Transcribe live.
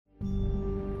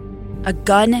a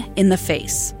gun in the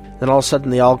face. Then all of a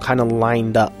sudden, they all kind of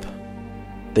lined up.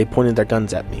 They pointed their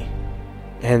guns at me.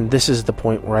 And this is the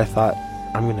point where I thought,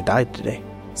 I'm going to die today.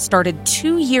 Started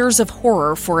 2 years of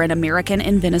horror for an American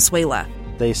in Venezuela.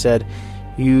 They said,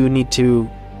 you need to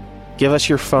give us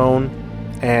your phone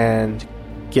and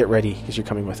get ready because you're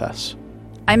coming with us.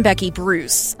 I'm Becky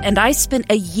Bruce, and I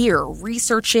spent a year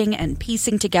researching and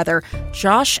piecing together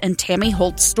Josh and Tammy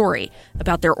Holt's story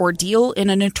about their ordeal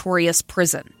in a notorious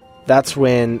prison. That's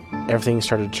when everything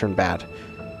started to turn bad.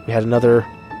 We had another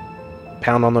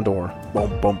pound on the door.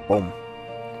 Boom, boom, boom.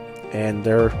 And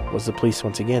there was the police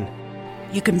once again.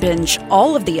 You can binge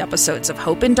all of the episodes of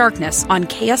Hope in Darkness on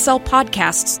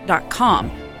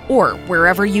KSLpodcasts.com or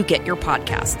wherever you get your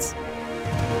podcasts.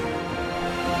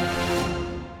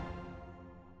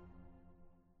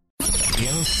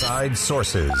 Inside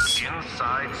Sources.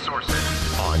 Inside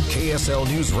Sources. On KSL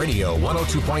News Radio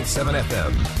 102.7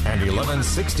 FM and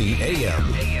 1160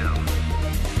 AM.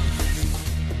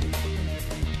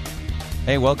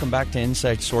 Hey, welcome back to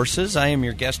Inside Sources. I am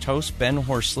your guest host, Ben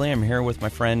Horsley. I'm here with my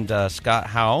friend Scott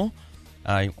Howell.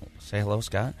 Say hello,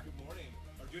 Scott. Good morning,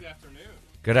 or good afternoon.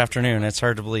 Good afternoon. It's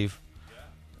hard to believe.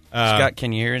 Scott,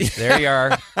 can you hear it? There you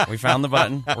are. We found the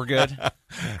button. We're good.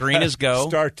 Green is go.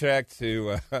 Star Trek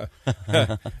to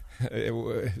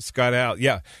Scott out.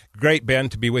 Yeah, great, Ben,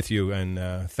 to be with you.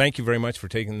 And thank you very much for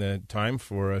taking the time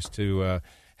for us to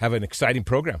have an exciting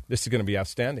program. This is going to be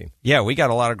outstanding. Yeah, we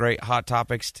got a lot of great hot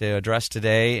topics to address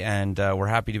today, and we're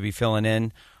happy to be filling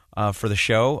in for the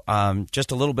show.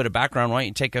 Just a little bit of background. Why don't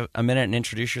you take a minute and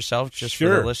introduce yourself just for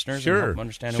the listeners and help them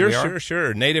understand who we are?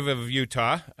 Sure. Native of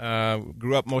Utah.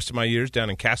 Grew up most of my years down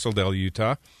in Castledale,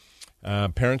 Utah.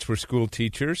 Parents were school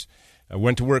teachers. I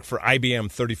went to work for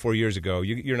IBM 34 years ago.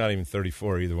 You're not even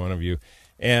 34, either one of you.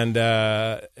 And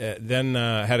then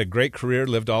had a great career,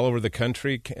 lived all over the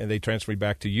country. They transferred me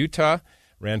back to Utah,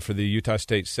 ran for the Utah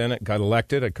State Senate, got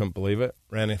elected. I couldn't believe it.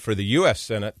 Ran for the U.S.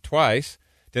 Senate twice.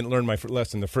 Didn't learn my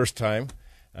lesson the first time.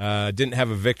 Didn't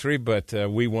have a victory, but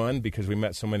we won because we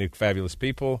met so many fabulous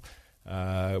people.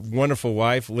 Wonderful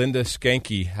wife, Linda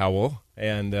Skanky Howell,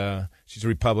 and she's a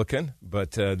Republican.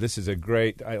 But this is a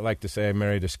great, I like to say I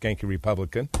married a skanky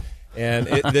Republican. And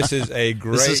this is a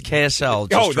great... This is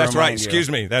KSL. That's right. Excuse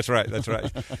me. That's right.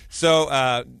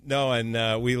 So,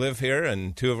 we live here,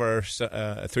 and three of our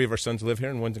sons live here,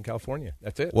 and one's in California.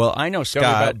 That's it. Well, I know Scott.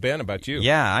 Tell me about Ben, about you.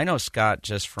 Yeah, I know Scott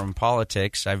just from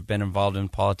politics. I've been involved in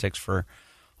politics for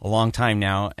a long time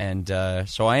now, and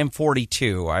so I am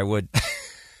 42.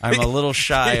 I'm a little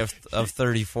shy of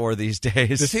 34 these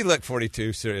days. Does he look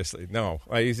 42? Seriously? No.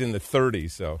 He's in the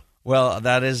 30s, so... Well,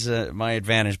 that is my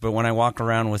advantage, but when I walk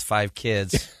around with 5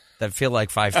 kids that feel like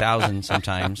 5,000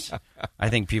 sometimes, I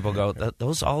think people go,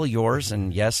 those all yours?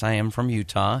 And yes, I am from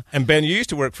Utah. And Ben, you used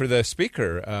to work for the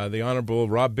Speaker, the Honorable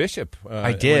Rob Bishop.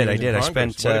 I did. I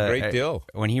spent what a great deal.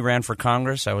 When he ran for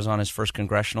Congress, I was on his first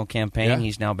congressional campaign. Yeah.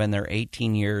 He's now been there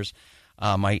 18 years.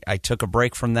 I took a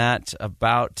break from that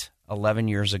about 11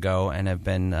 years ago and have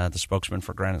been the spokesman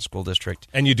for Granite School District.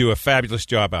 And you do a fabulous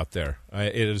job out there.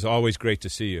 It is always great to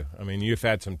see you. I mean, you've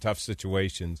had some tough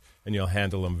situations, and you'll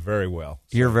handle them very well.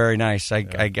 So, you're very nice.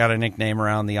 I got a nickname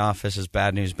around the office as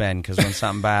Bad News Ben, because when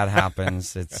something bad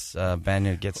happens, it's Ben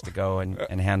who gets to go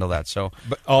and handle that. So,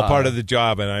 but all part of the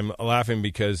job, and I'm laughing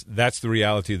because that's the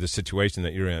reality of the situation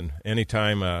that you're in.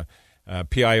 Anytime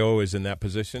PIO is in that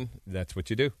position, that's what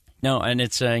you do. No, and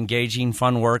it's engaging,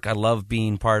 fun work. I love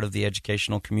being part of the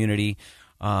educational community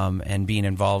and being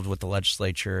involved with the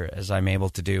legislature as I'm able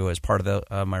to do as part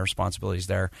of my responsibilities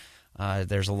there.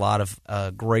 There's a lot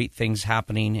of great things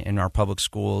happening in our public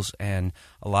schools and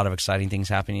a lot of exciting things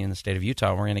happening in the state of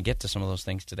Utah. We're going to get to some of those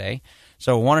things today.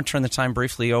 So I want to turn the time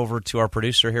briefly over to our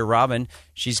producer here, Robin.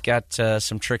 She's got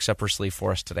some tricks up her sleeve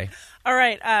for us today. All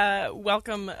right.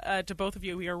 Welcome to both of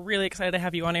you. We are really excited to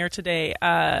have you on air today.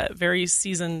 Very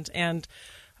seasoned and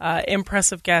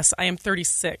impressive guest. I am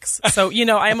 36. So,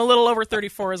 I am a little over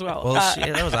 34 as well. Well,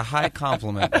 that was a high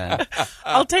compliment, Ben.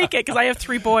 I'll take it because I have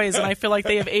 3 boys, and I feel like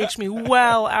they have aged me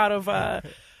well out of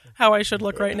how I should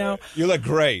look right now. You look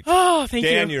great. Oh, thank you.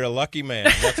 Dan, you're a lucky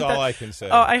man. That's all I can say.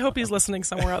 I hope he's listening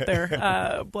somewhere out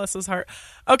there. Bless his heart.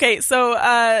 Okay, so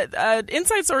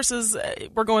Inside Sources,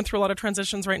 we're going through a lot of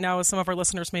transitions right now, as some of our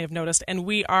listeners may have noticed, and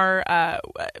we are,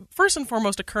 first and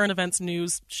foremost, a current events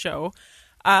news show.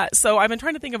 So I've been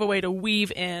trying to think of a way to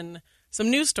weave in some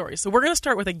news stories. So we're going to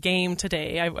start with a game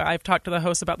today. I've talked to the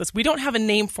host about this. We don't have a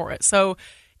name for it. So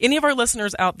any of our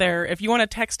listeners out there, if you want to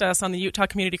text us on the Utah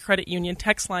Community Credit Union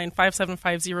text line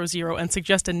 57500 and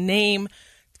suggest a name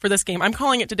for this game, I'm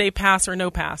calling it today Pass or No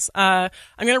Pass. I'm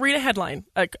going to read a headline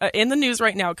in the news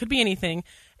right now. It could be anything.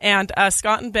 And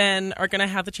Scott and Ben are going to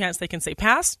have the chance. They can say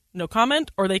pass, no comment,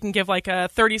 or they can give like a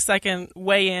 30-second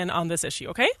weigh-in on this issue,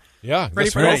 okay? Yeah, Ready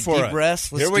let's for go it? for Deep it.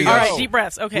 breaths. Let's Here we do go. All this. right, deep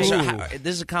breaths. Okay. So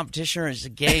this is a competition or is it a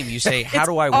game? You say, how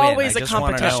do I win? Always I a just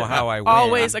want to competition. know how I win.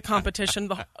 Always a competition.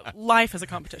 Life is a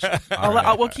competition.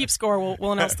 We'll keep score.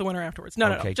 We'll announce the winner afterwards.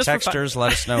 No. Okay, Just for fun. texters,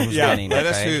 let us know who's Yeah, winning. let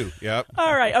us okay? who. Yep.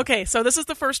 All right. Okay. So this is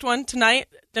the first one tonight.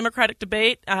 Democratic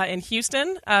debate in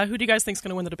Houston. Who do you guys think is going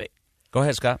to win the debate? Go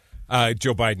ahead, Scott.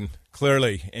 Joe Biden,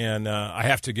 clearly. And I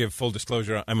have to give full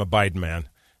disclosure, I'm a Biden man.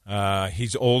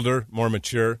 He's older, more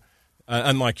mature,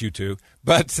 unlike you two.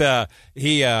 But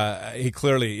he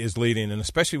clearly is leading, and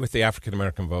especially with the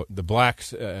African-American vote. The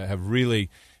blacks have really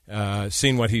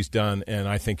seen what he's done, and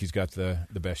I think he's got the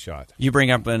best shot. You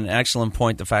bring up an excellent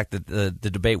point, the fact that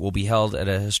the debate will be held at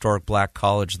a historic black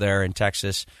college there in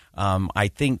Texas. I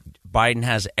think Biden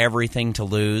has everything to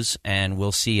lose, and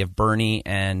we'll see if Bernie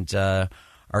and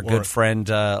our good friend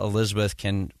Elizabeth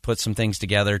can put some things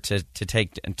together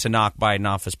to knock Biden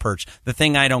off his perch. The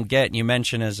thing I don't get, and you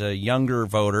mentioned as a younger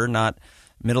voter, not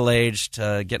middle-aged,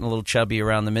 getting a little chubby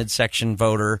around the midsection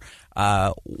voter,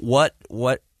 what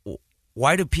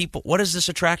is this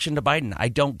attraction to Biden? I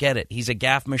don't get it. He's a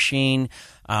gaffe machine.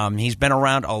 He's been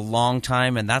around a long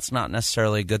time, and that's not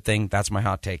necessarily a good thing. That's my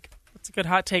hot take. That's a good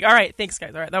hot take. All right. Thanks,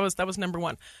 guys. All right. That was number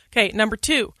one. Okay. Number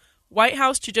two. White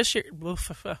House Judiciary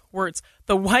words.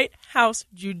 The White House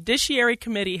Judiciary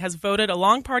Committee has voted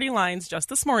along party lines just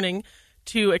this morning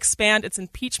to expand its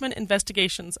impeachment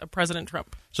investigations of President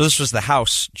Trump. So this was the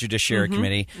House Judiciary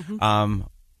Committee. Good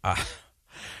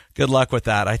luck with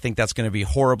that. I think that's going to be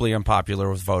horribly unpopular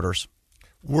with voters.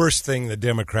 Worst thing the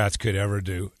Democrats could ever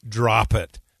do. Drop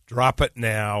it. Drop it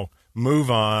now. Move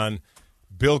on.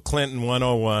 Bill Clinton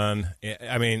 101.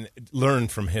 I mean, learn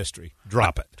from history.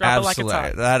 Drop it. Drop Absolutely. it like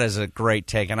it's hot. That is a great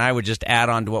take. And I would just add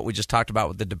on to what we just talked about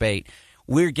with the debate.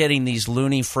 We're getting these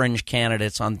loony fringe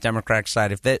candidates on the Democratic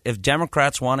side. If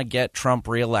Democrats want to get Trump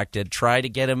reelected, try to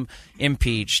get him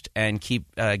impeached and keep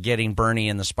getting Bernie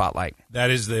in the spotlight. That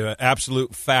is the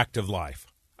absolute fact of life.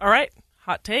 All right.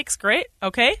 Hot takes. Great.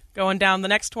 Okay. Going down the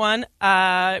next one.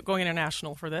 Going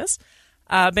international for this.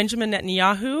 Benjamin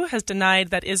Netanyahu has denied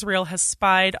that Israel has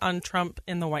spied on Trump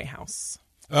in the White House.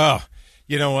 Oh,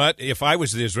 you know what? If I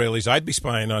was the Israelis, I'd be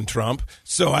spying on Trump.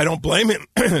 So I don't blame him.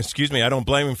 Excuse me. I don't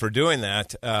blame him for doing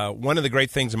that. One of the great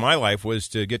things in my life was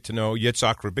to get to know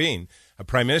Yitzhak Rabin, a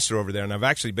prime minister over there. And I've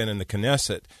actually been in the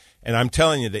Knesset. And I'm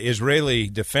telling you, the Israeli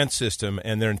defense system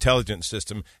and their intelligence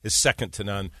system is second to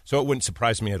none. So it wouldn't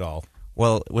surprise me at all.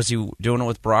 Well, was he doing it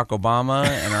with Barack Obama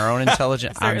and our own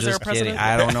intelligence? I'm is there just a precedent? kidding.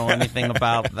 I don't know anything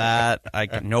about that.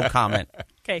 No comment.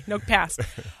 Okay, no pass.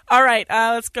 All right,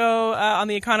 let's go on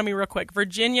the economy real quick.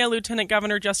 Virginia Lieutenant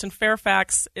Governor Justin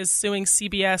Fairfax is suing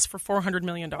CBS for $400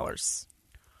 million.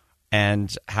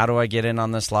 And how do I get in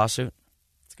on this lawsuit?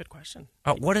 That's a good question.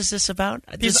 What is this about?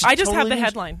 I just have the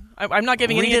headline. I'm not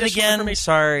giving any Read it additional again. information.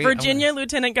 Sorry. Virginia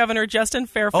Lieutenant Governor Justin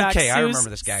Fairfax Okay, I sues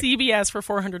remember this guy. CBS for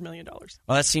 $400 million. Well,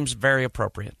 that seems very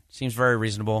appropriate. Seems very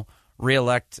reasonable.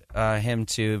 Re-elect him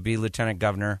to be lieutenant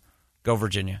governor. Go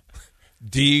Virginia.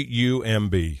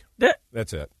 DUMB.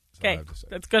 That's it. Okay,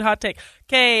 that's a good hot take.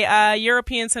 Okay,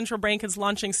 European Central Bank is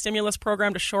launching stimulus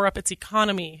program to shore up its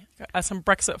economy. Some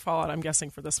Brexit fallout, I'm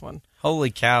guessing, for this one. Holy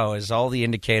cow, is all the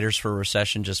indicators for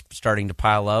recession just starting to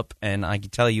pile up? And I can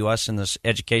tell you, us in this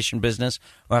education business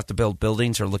who have to build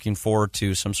buildings are looking forward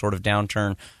to some sort of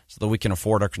downturn so that we can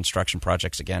afford our construction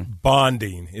projects again.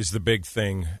 Bonding is the big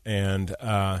thing. And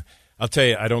I'll tell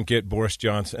you, I don't get Boris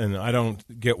Johnson. I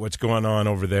don't get what's going on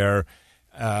over there.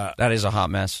 That is a hot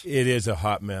mess. It is a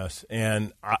hot mess.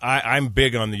 And I'm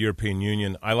big on the European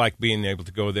Union. I like being able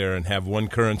to go there and have one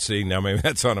currency. Now, maybe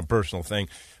that's on a personal thing.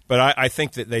 But I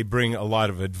think that they bring a lot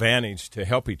of advantage to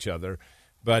help each other.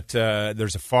 But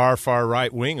there's a far, far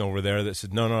right wing over there that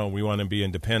said, no, we want to be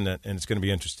independent. And it's going to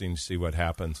be interesting to see what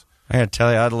happens. I got to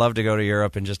tell you, I'd love to go to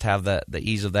Europe and just have the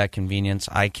ease of that convenience.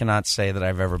 I cannot say that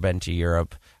I've ever been to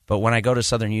Europe. But when I go to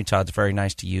southern Utah, it's very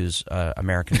nice to use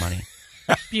American money.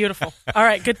 Beautiful. All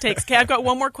right, good takes. Okay, I've got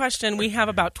one more question. We have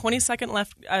about 20 seconds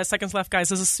left, guys.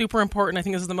 This is super important. I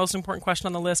think this is the most important question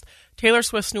on the list. Taylor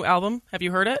Swift's new album. Have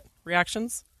you heard it?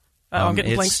 Reactions? I'm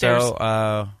getting blank stares.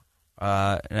 No,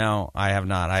 I have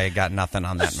not. I got nothing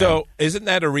on that. So isn't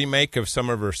that a remake of some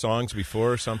of her songs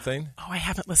before or something? Oh, I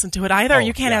haven't listened to it either.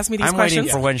 You can't ask me these I'm questions.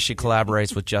 waiting for when she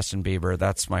collaborates with Justin Bieber.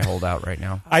 That's my holdout right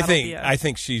now. I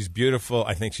think she's beautiful.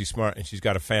 I think she's smart, and she's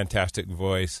got a fantastic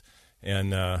voice.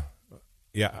 And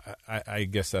I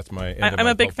guess that's my. I'm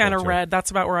a big fan of Red.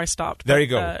 That's about where I stopped. There you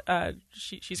go.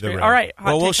 She's great. Red. All right.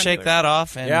 Well, we'll shake that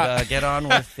off and get on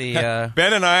with the.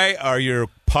 Ben and I are your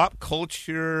pop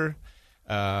culture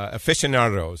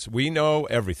aficionados. We know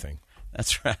everything.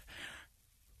 That's right.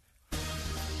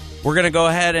 We're going to go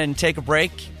ahead and take a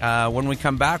break. When we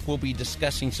come back, we'll be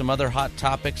discussing some other hot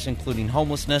topics, including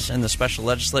homelessness and the special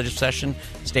legislative session.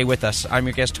 Stay with us. I'm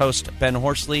your guest host, Ben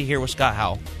Horsley, here with Scott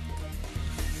Howell.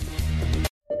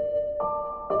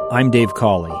 I'm Dave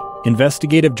Cawley,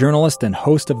 investigative journalist and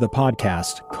host of the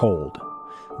podcast Cold.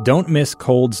 Don't miss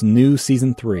Cold's new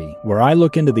Season 3, where I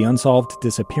look into the unsolved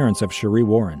disappearance of Cherie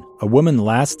Warren, a woman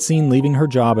last seen leaving her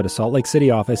job at a Salt Lake City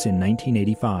office in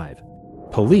 1985.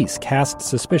 Police cast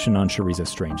suspicion on Cherie's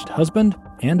estranged husband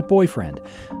and boyfriend,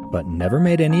 but never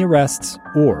made any arrests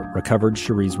or recovered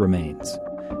Cherie's remains.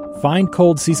 Find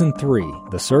Cold Season 3,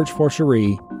 The Search for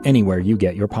Cherie, anywhere you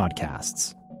get your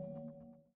podcasts.